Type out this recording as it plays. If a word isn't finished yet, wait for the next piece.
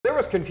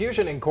was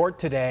confusion in court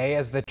today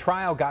as the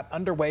trial got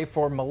underway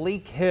for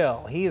Malik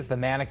Hill. He is the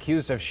man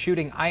accused of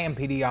shooting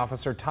IMPD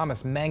officer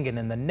Thomas Mangan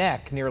in the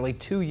neck nearly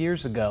 2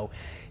 years ago.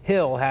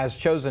 Hill has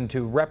chosen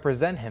to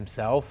represent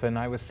himself, and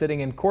I was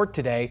sitting in court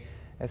today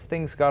as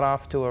things got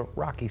off to a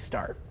rocky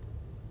start.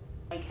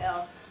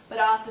 Hill, but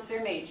Officer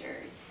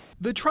Majors.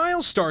 The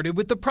trial started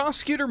with the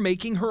prosecutor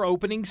making her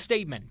opening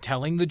statement,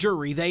 telling the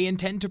jury they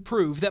intend to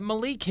prove that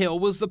Malik Hill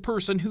was the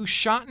person who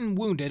shot and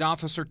wounded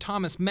Officer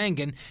Thomas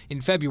Mangan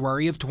in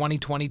February of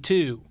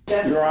 2022.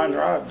 Your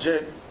Honor, I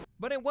object.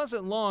 But it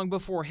wasn't long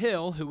before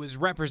Hill, who was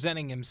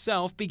representing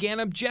himself,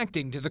 began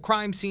objecting to the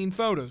crime scene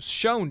photos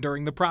shown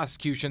during the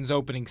prosecution's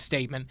opening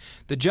statement.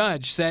 The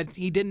judge said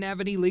he didn't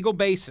have any legal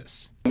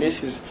basis.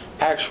 This is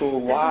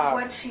actual live. This is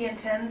what she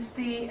intends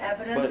the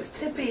evidence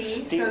to be,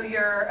 so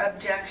your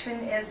objection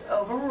is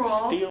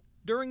overruled.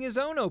 During his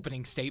own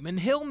opening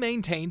statement, Hill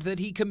maintained that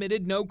he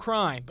committed no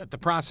crime, but the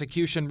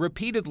prosecution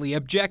repeatedly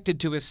objected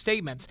to his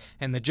statements,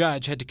 and the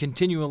judge had to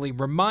continually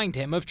remind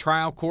him of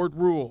trial court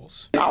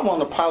rules. I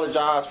want to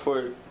apologize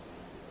for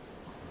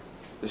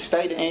the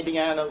state of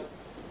Indiana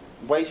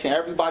wasting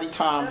everybody's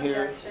time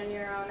here. Objection,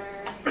 Your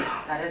Honor.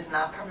 That is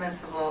not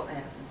permissible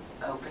in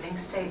opening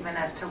statement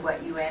as to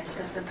what you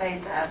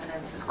anticipate the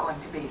evidence is going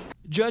to be.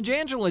 Judge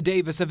Angela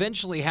Davis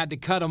eventually had to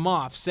cut him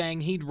off,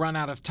 saying he'd run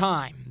out of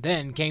time.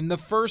 Then came the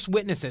first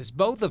witnesses,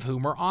 both of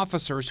whom are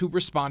officers who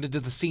responded to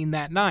the scene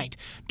that night.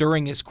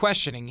 During his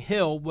questioning,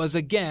 Hill was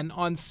again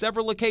on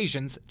several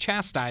occasions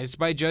chastised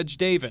by Judge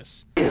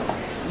Davis.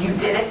 You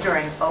did it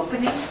during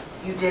opening.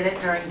 You did it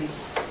during the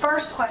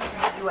first question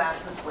that you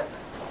asked this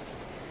witness.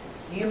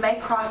 You may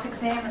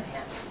cross-examine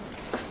him.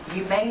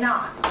 You may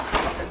not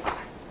testify.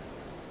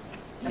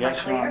 Am I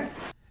clear?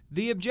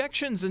 The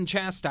objections and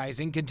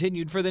chastising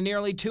continued for the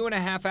nearly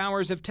 2.5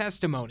 hours of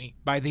testimony.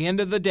 By the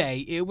end of the day,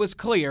 it was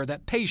clear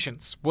that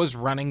patience was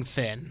running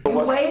thin.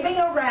 Waving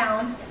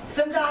around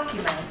some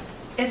documents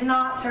is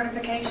not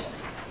certification.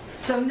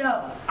 So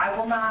no, I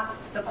will not,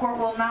 the court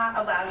will not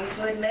allow you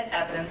to admit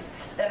evidence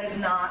that is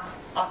not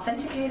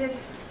authenticated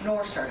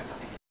nor certified.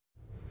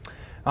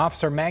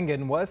 Officer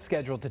Mangan was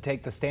scheduled to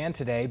take the stand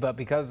today, but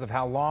because of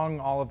how long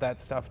all of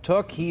that stuff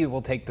took, he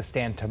will take the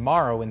stand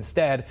tomorrow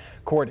instead.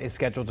 Court is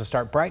scheduled to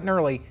start bright and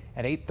early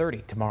at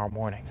 8:30 tomorrow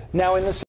morning. Now in this